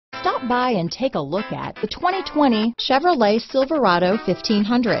Stop by and take a look at the 2020 Chevrolet Silverado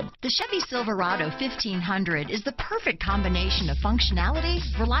 1500. The Chevy Silverado 1500 is the perfect combination of functionality,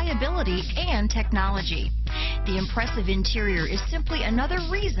 reliability, and technology. The impressive interior is simply another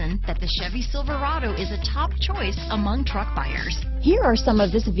reason that the Chevy Silverado is a top choice among truck buyers. Here are some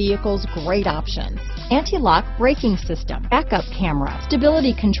of this vehicle's great options: anti-lock braking system, backup camera,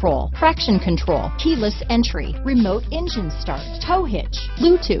 stability control, traction control, keyless entry, remote engine start, tow hitch,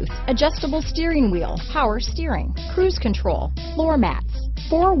 Bluetooth, adjustable steering wheel, power steering, cruise control, floor mats,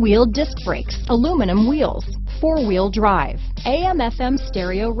 four-wheel disc brakes, aluminum wheels, four-wheel drive, AM/FM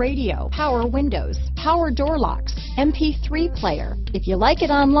stereo radio, power windows, power door locks, MP3 player. If you like it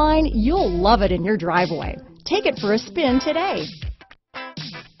online, you'll love it in your driveway. Take it for a spin today.